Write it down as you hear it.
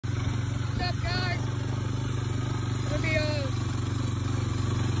up, guys? Gonna be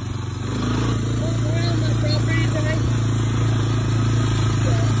walking around my property today.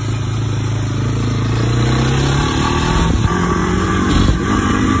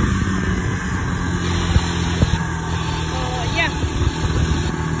 Yeah.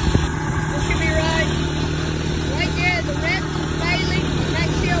 This should be right there. The red one's Bailey, and that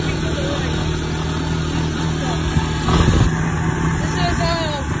Shelby to the right. This is a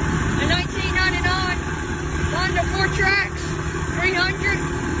 1999 Honda Fourtrax 300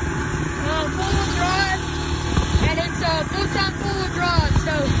 four-wheel drive, and it's a full-time four-wheel drive.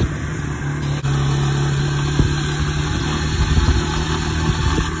 So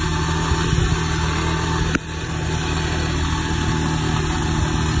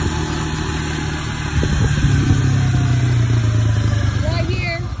right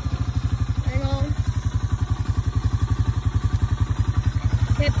here, hang on,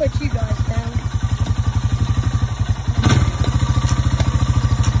 can't put you guys down.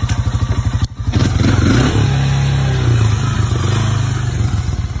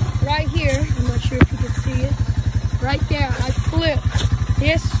 Right here, I'm not sure if you can see it. Right there, I flipped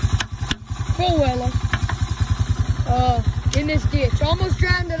this four-wheeler in this ditch. Almost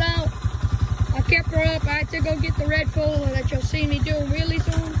drowned it out. I kept her up. I had to go get the red four-wheeler that y'all seen me doing wheelies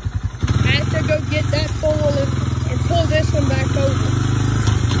on. I had to go get that four-wheeler and pull this one back over.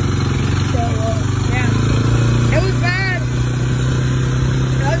 So, yeah. It was bad.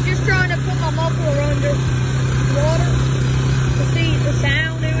 I was just trying to put my muffler under water to see the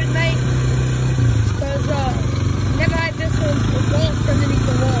sound it would make. Because, never had this one washed underneath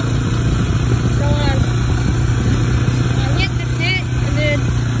the water. So, I hit the ditch, and then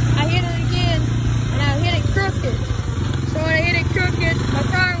I hit it again, and I hit it crooked. So when I hit it crooked, my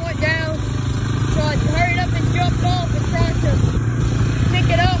tire went down. So I hurried up and jumped off and tried to pick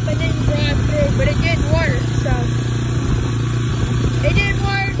it up and then drive through, but it didn't work. So it didn't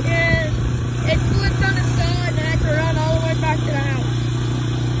work, and it flipped on its side, and I had to run all the way back to the house,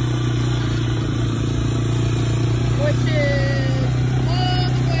 which is all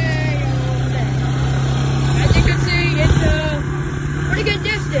the way over there. As you can see, it's a pretty good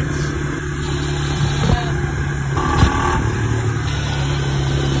distance.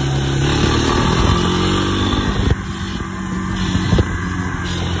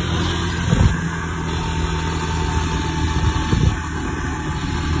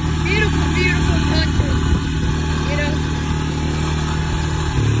 Beautiful, beautiful country, you know.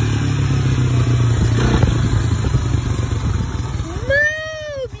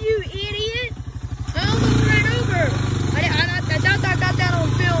 Move, you idiot! I almost ran over. I doubt I got that on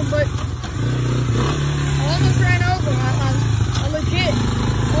film, but I almost ran over. I legit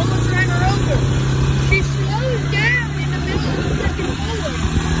almost ran her over. She slows down in the middle of the freaking road.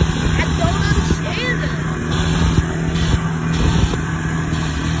 I don't understand that.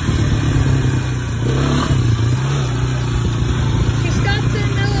 She stopped in the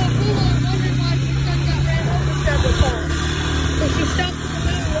middle of the boulevard, wondering why she got ran over several times. So she stopped in the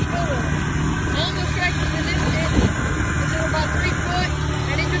middle of the boulevard. I almost wrecked into this ditch. It's about 3 foot,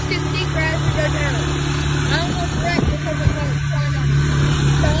 and it just gets deeper as we go down. I almost wrecked because of the trying to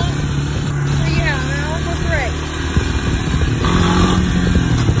stop. So yeah, I almost wrecked.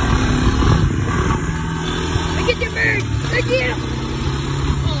 Look at the bird! Look at him!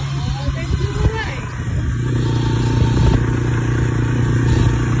 Oh, they flew away.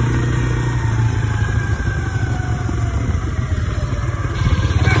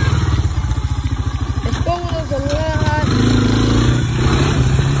 This four-wheeler's a lot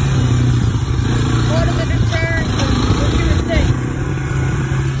harder than it turns than what you would think.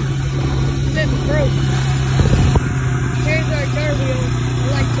 It's been broke. Here's our dirt wheel. I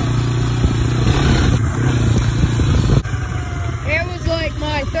like that. It was like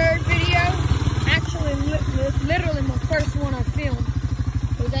my third video. Actually, literally my first one I filmed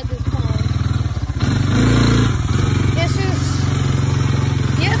was at this pond. This is,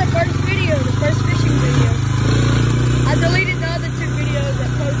 yeah, the first video, the first fishing video. I deleted the other 2 videos I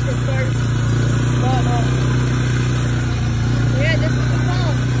posted first. But, yeah, this is the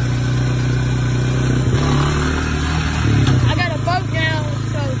pond. I got a boat now,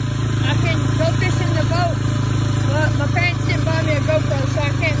 so I can go fishing in the boat. But my parents didn't buy me a GoPro, so I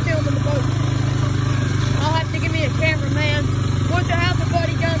can't film in the boat. I'll have to give me a cameraman. Once I have a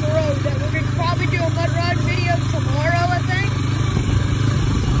buddy down the road that we're going to probably do a mud ride video tomorrow, I think.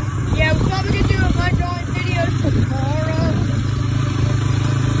 Yeah, we're probably going to do a mud ride video tomorrow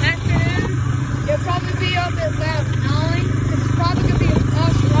afternoon. It'll probably be up at about 9. It's probably going to be a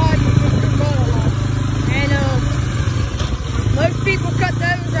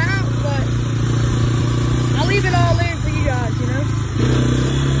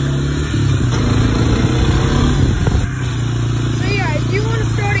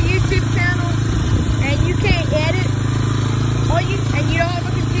and you don't have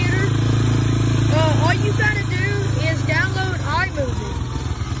a computer, all you gotta do is download iMovie.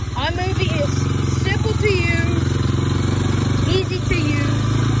 iMovie is simple to use, easy to use.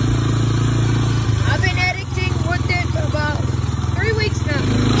 I've been editing with it for about 3 weeks now,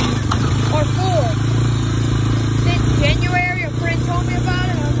 or 4. Since January, a friend told me about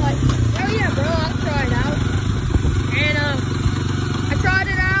it, and I'm like, oh yeah, bro, I'll try it out. And I tried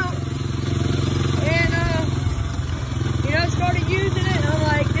it out, and started using it, and I'm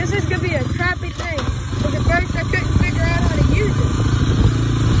like, this is gonna be a crappy thing. Because at first I couldn't figure out how to use it.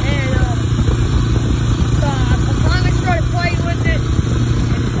 And so I finally started playing with it,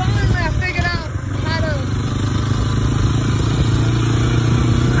 and finally I figured out how to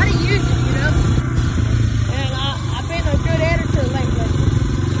use it, you know. And I've been a good editor lately.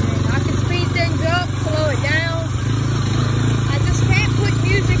 And I can speed things up, slow it down. I just can't put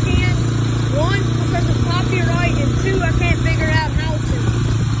music in. 1, because of copyright, and 2, I can't figure out how to.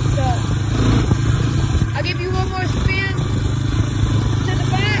 So, I'll give you one more spin to the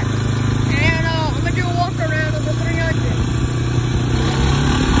back, and I'm going to do a walk around of the 300.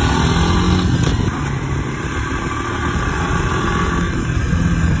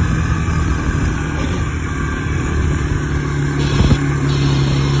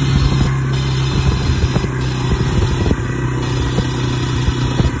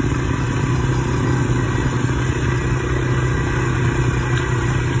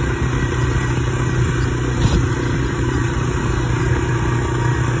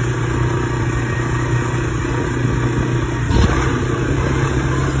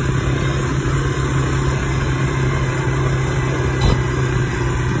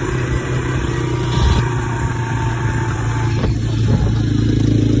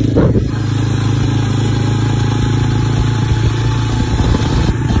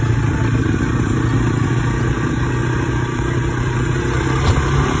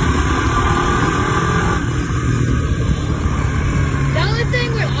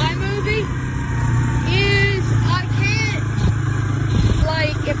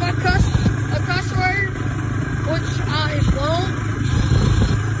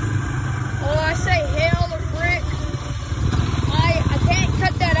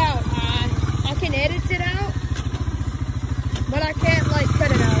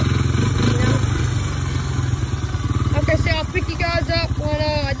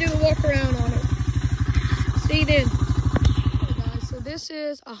 See then. Hey guys, so this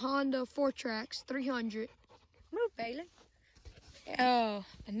is a Honda Fourtrax 300. Move, Bailey. A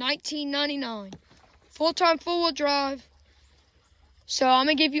 1999. Full-time four-wheel drive. So I'm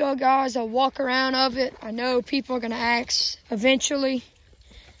going to give you guys a walk around of it. I know people are going to ask eventually.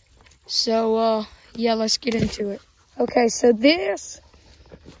 So, yeah, let's get into it. Okay, so this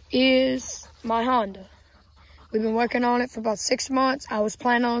is my Honda. We've been working on it for about 6 months. I was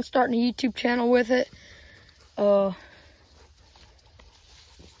planning on starting a YouTube channel with it.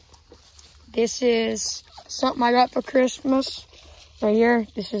 This is something I got for Christmas. Right here,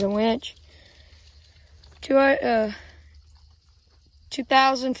 this is a winch.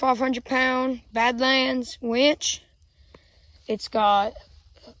 2,500 pound Badlands winch. It's got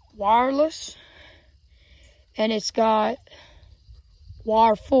wireless, and it's got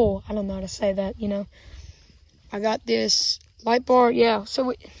wire full. I don't know how to say that, you know. I got this light bar, yeah, so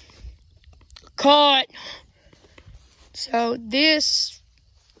we cut. So this,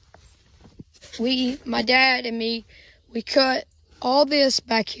 my dad and me, we cut all this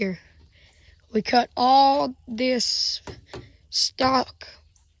back here. We cut all this stock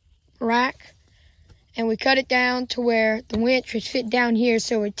rack, and we cut it down to where the winch would fit down here,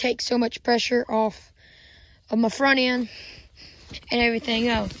 so it would take so much pressure off of my front end and everything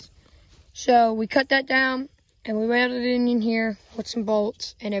else. So we cut that down, and we welded it in here with some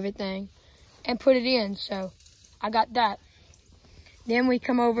bolts and everything, and put it in. So I got that. Then we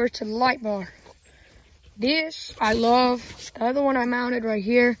come over to the light bar. This I love. The other one I mounted right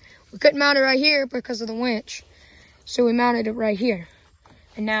here. We couldn't mount it right here because of the winch, so we mounted it right here.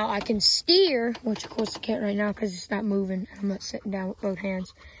 And now I can steer, which of course I can't right now because it's not moving. I'm not sitting down with both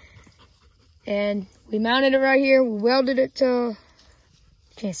hands. And we mounted it right here. We welded it to,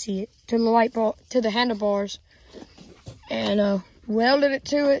 can't see it, to the light bar, to the handlebars, and welded it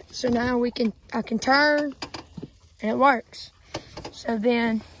to it. So now I can turn, and it works. So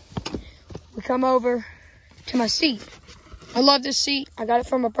then we come over to my seat. I love this seat. I got it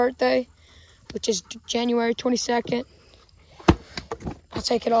for my birthday, which is January 22nd. I'll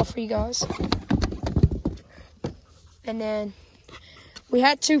take it off for you guys. And then we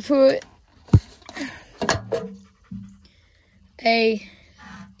had to put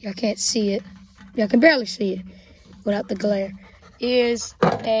y'all can't see it. Y'all can barely see it without the glare. is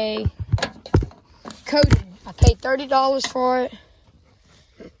a coating. I paid $30 for it.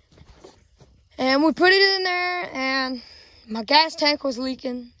 And we put it in there, and my gas tank was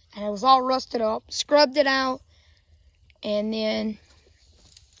leaking, and it was all rusted up. Scrubbed it out, and then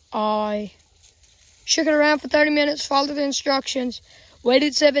I shook it around for 30 minutes, followed the instructions,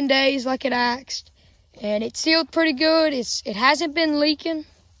 waited 7 days like it asked, and it sealed pretty good. It hasn't been leaking.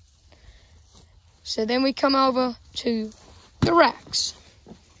 So then we come over to the racks.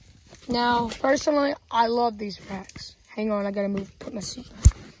 Now, personally, I love these racks. Hang on, I gotta put my seat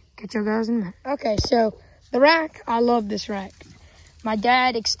back. Get your guys in there. Okay, so the rack, I love this rack. My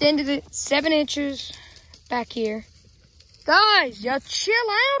dad extended it 7 inches back here. Guys, y'all chill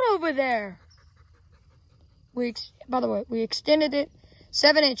out over there. By the way, we extended it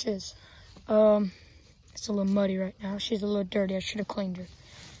 7 inches. It's a little muddy right now. She's a little dirty. I should have cleaned her.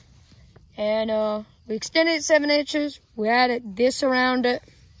 And we extended it 7 inches. We added this around it.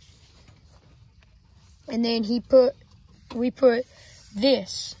 And then we put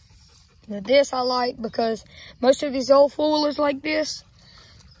this. Now this I like because most of these old foolers like this,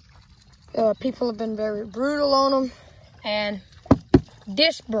 people have been very brutal on them, and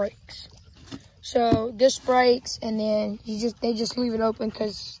this breaks. So this breaks, and then they just leave it open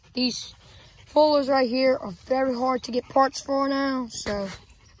because these foolers right here are very hard to get parts for now. So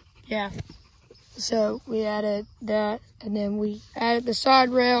yeah, so we added that, and then we added the side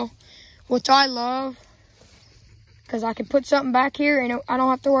rail, which I love. Because I can put something back here and I don't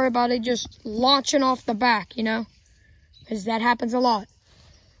have to worry about it just launching off the back, you know. Because that happens a lot.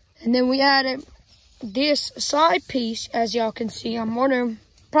 And then we added this side piece, as y'all can see. I'm wondering,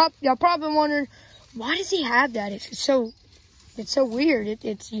 y'all probably wondering, why does he have that? It's so weird.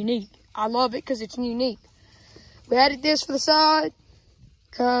 It's unique. I love it because it's unique. We added this for the side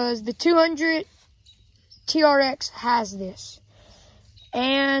because the 200 TRX has this.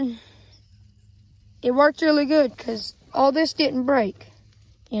 And it worked really good because all this didn't break,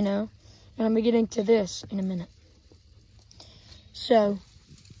 you know. And I'm going to get into this in a minute. So,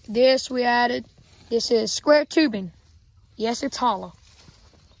 this we added. This is square tubing. Yes, it's hollow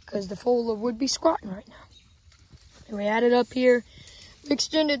because the Fuller would be squatting right now. And we added up here. We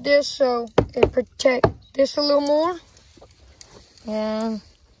extended this so it protect this a little more. And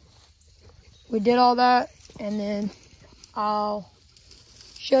we did all that. And then I'll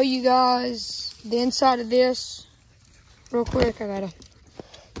show you guys the inside of this real quick. I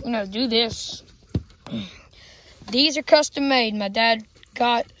gotta, do this. These are custom made. My dad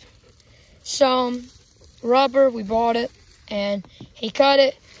got some rubber. We bought it, and he cut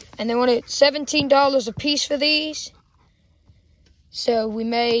it, and they wanted $17 a piece for these. So we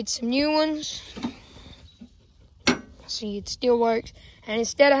made some new ones. See, it still works. And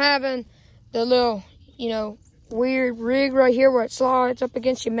instead of having the little, weird rig right here where it slides up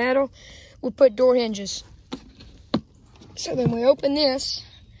against your metal, we put door hinges. So then we open this,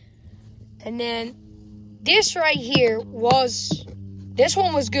 and then this right here this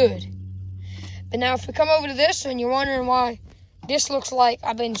one was good. But now if we come over to this and you're wondering why this looks like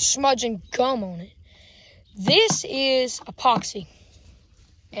I've been smudging gum on it. This is epoxy,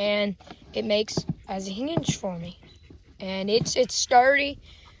 and it makes as a hinge for me. And it's sturdy.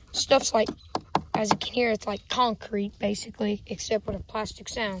 Stuff's like, as you can hear, it's like concrete basically, except with a plastic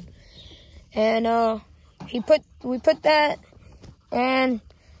sound. And we put that, and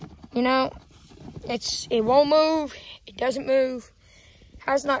it won't move. It doesn't move.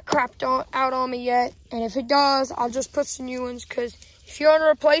 Has not crapped out on me yet. And if it does, I'll just put some new ones. Because if you want to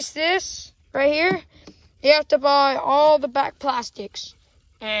replace this right here, you have to buy all the back plastics,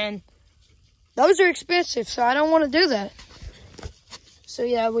 and those are expensive. So I don't want to do that. So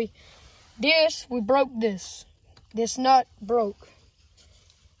yeah, we broke this. This nut broke.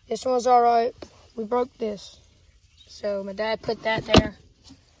 This one's all right. We broke this. So my dad put that there.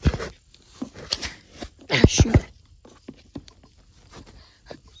 Ah, shoot.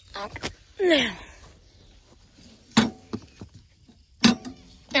 Now.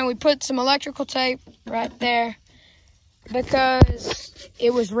 And we put some electrical tape right there because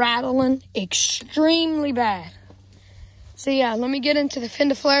it was rattling extremely bad. So yeah, let me get into the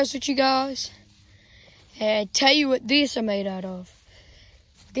fender flares with you guys and tell you what these are made out of.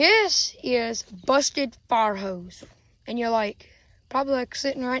 This is busted fire hose. And you're probably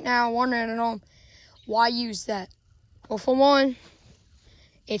sitting right now wondering at home, why use that? Well, for one,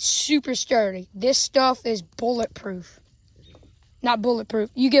 it's super sturdy. This stuff is bulletproof. Not bulletproof.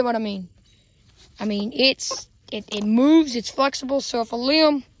 You get what I mean. I mean, it moves, it's flexible, so if a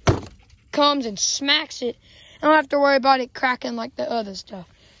limb comes and smacks it, I don't have to worry about it cracking like the other stuff.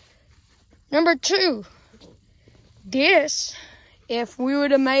 Number two, this if we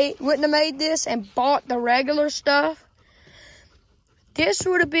wouldn't have made this and bought the regular stuff, this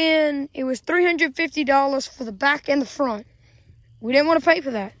would have been, it was $350 for the back and the front. We didn't want to pay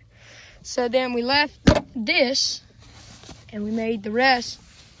for that. So then we left this and we made the rest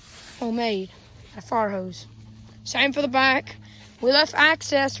homemade, a fire hose. Same for the back. We left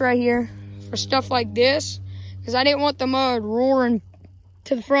access right here for stuff like this because I didn't want the mud roaring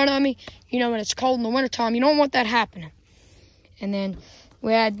to the front of me. You know, when it's cold in the wintertime, you don't want that happening. And then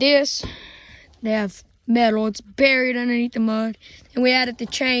we had this. They have metal. It's buried underneath the mud. And we added the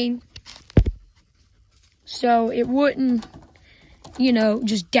chain so it wouldn't, you know,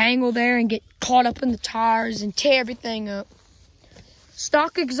 just dangle there and get caught up in the tires and tear everything up.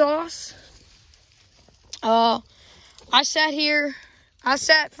 Stock exhaust. I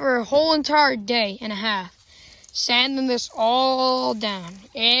sat for a whole entire day and a half sanding this all down,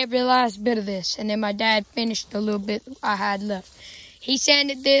 every last bit of this. And then my dad finished the little bit I had left. He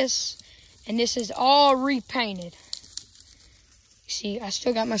sanded this, and this is all repainted. See, I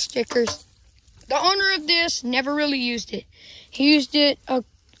still got my stickers. The owner of this never really used it. He used it a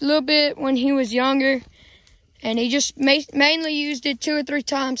little bit when he was younger, and he just mainly used it 2 or 3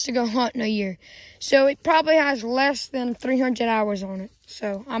 times to go hunting a year. So it probably has less than 300 hours on it.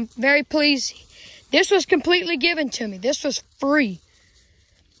 So I'm very pleased. This was completely given to me. This was free.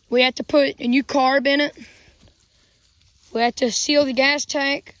 We had to put a new carb in it. We had to seal the gas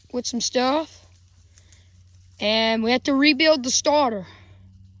tank with some stuff. And we had to rebuild the starter.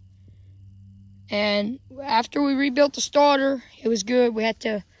 And after we rebuilt the starter, it was good. We had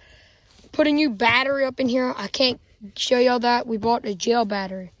to put a new battery up in here. I can't show y'all that. We bought a gel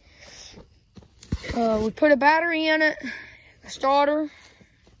battery. We put a battery in it, a starter,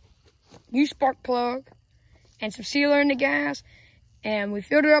 new spark plug, and some sealer in the gas. And we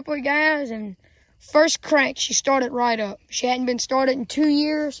filled it up with gas, and first crank, she started right up. She hadn't been started in 2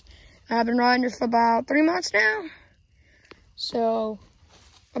 years. I've been riding her for about 3 months now. So,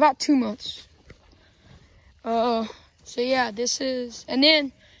 about 2 months. So yeah, this is, and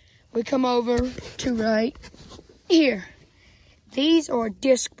then we come over to right here. These are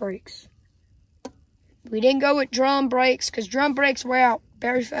disc brakes. We didn't go with drum brakes because drum brakes wear out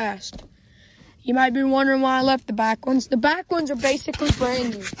very fast. You might be wondering why I left the back ones. The back ones are basically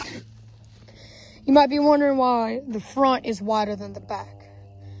brand new. You might be wondering why the front is wider than the back.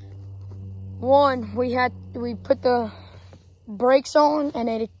 One, we put the brakes on and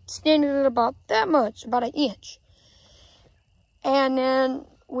it extended it about that much, about 1 inch. And then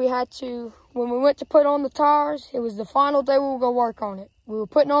we had to, when we went to put on the tires, it was the final day we were going to work on it. We were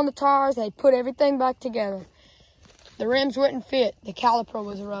putting on the tires, they put everything back together. The rims wouldn't fit. The caliper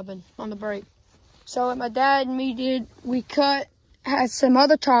was rubbing on the brake. So what my dad and me did, we had some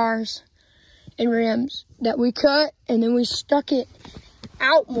other tires and rims that we cut, and then we stuck it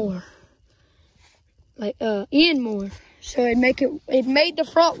out more, like in more. So it made the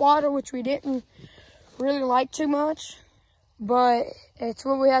front wider, which we didn't really like too much, but it's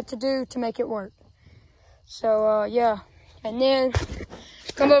what we had to do to make it work. So yeah, and then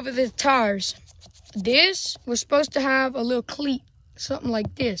come over to the tires. This was supposed to have a little cleat, something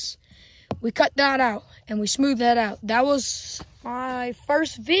like this. We cut that out and we smoothed that out. That was my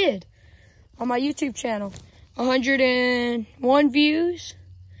first vid on my YouTube channel. 101 views.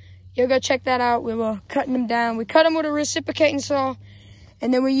 You'll go check that out. We were cutting them down. We cut them with a reciprocating saw,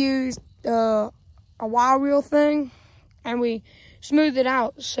 and then we used a wire wheel thing, and we smoothed it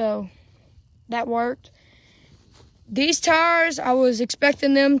out. So that worked. These tires, I was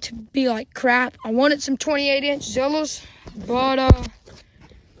expecting them to be like crap. I wanted some 28-inch Zillas, but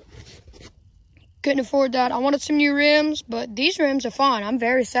couldn't afford that. I wanted some new rims, but these rims are fine. I'm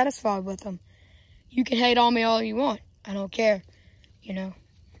very satisfied with them. You can hate on me all you want. I don't care, you know.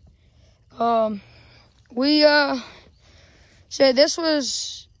 We said this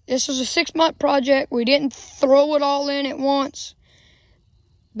was a 6-month project. We didn't throw it all in at once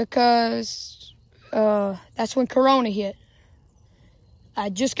because that's when Corona hit. I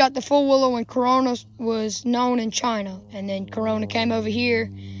just got the full wheeler when Corona was known in China, and then Corona came over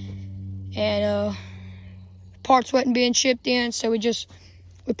here, and parts wasn't being shipped in, so we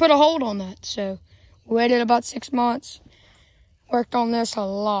put a hold on that. So we waited about 6 months, worked on this a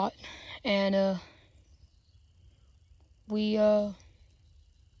lot, and we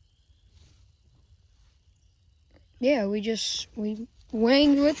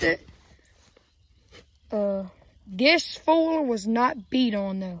winged with it. This four was not beat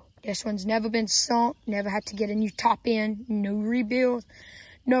on though. This one's never been sunk, never had to get a new top end, no rebuild,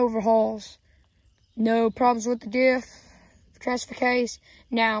 no overhauls, no problems with the diff, transfer case.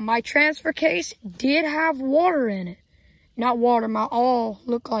 Now, my transfer case did have water in it, not water, my oil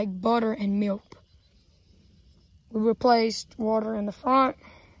looked like butter and milk. We replaced water in the front,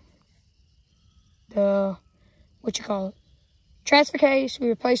 the, transfer case. We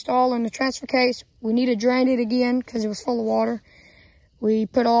replaced oil in the transfer case. We need to drain it again because it was full of water. We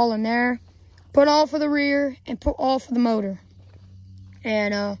put oil in there, put oil for the rear, and put oil for the motor.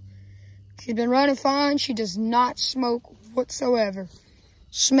 And she's been running fine. She does not smoke whatsoever.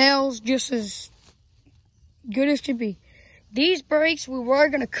 Smells just as good as could be. These brakes, we were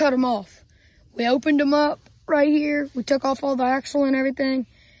going to cut them off. We opened them up right here. We took off all the axle and everything.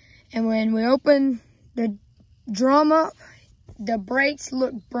 And when we opened the drum up, the brakes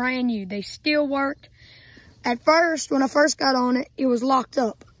looked brand new. They still worked. At first, when I first got on it, it was locked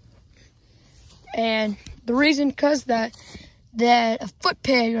up. And the reason, because that a foot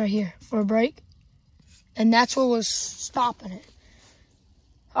peg right here for a brake. And that's what was stopping it.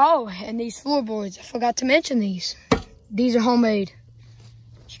 Oh, and these floorboards, I forgot to mention these. These are homemade,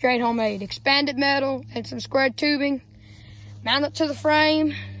 straight homemade. Expanded metal and some squared tubing. Mounted to the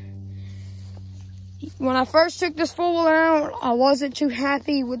frame. When I first took this four-wheel out, I wasn't too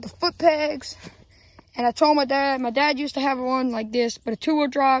happy with the foot pegs. And I told my dad used to have one like this, but a two-wheel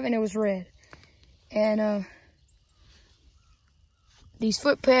drive, and it was red. And these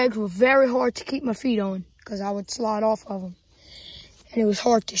foot pegs were very hard to keep my feet on because I would slide off of them. And it was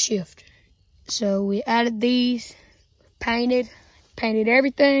hard to shift. So we added these, painted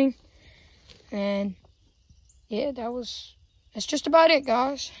everything. And yeah, that's just about it,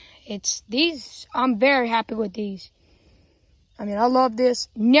 guys. It's these, I'm very happy with these. I mean, I love this.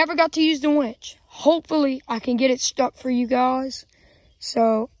 Never got to use the winch. Hopefully, I can get it stuck for you guys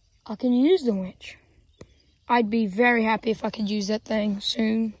so I can use the winch. I'd be very happy if I could use that thing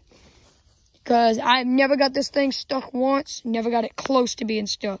soon. Because I've never got this thing stuck once. Never got it close to being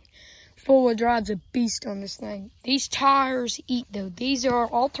stuck. Four-wheel drive's a beast on this thing. These tires eat, though. These are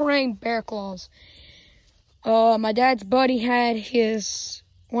all-terrain bear claws. My dad's buddy had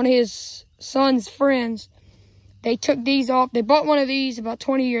one of his son's friends. They took these off. They bought one of these about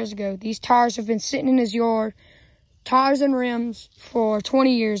 20 years ago. These tires have been sitting in his yard, tires and rims, for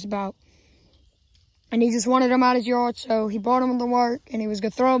 20 years about. And he just wanted them out of his yard, so he brought them to work, and he was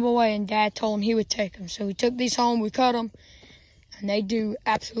going to throw them away, and Dad told him he would take them. So we took these home, we cut them, and they do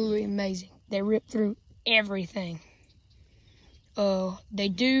absolutely amazing. They rip through everything. They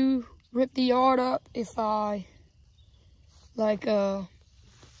do rip the yard up if I, back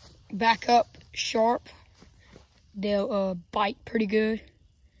up sharp. They'll bite pretty good.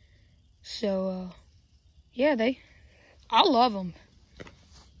 So, yeah, I love them.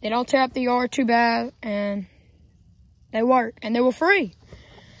 They don't tear up the yard too bad, and they work, and they were free.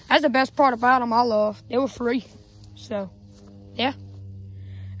 That's the best part about them I love. They were free. So, yeah.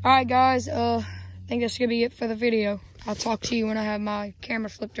 All right, guys, I think that's going to be it for the video. I'll talk to you when I have my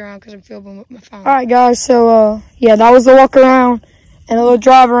camera flipped around because I'm filming with my phone. All right, guys, so, yeah, that was the walk around and a little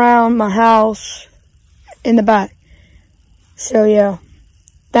drive around my house in the back. So, yeah,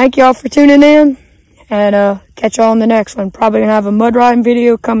 thank y'all for tuning in, and catch y'all on the next one. Probably going to have a mud riding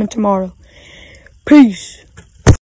video coming tomorrow. Peace.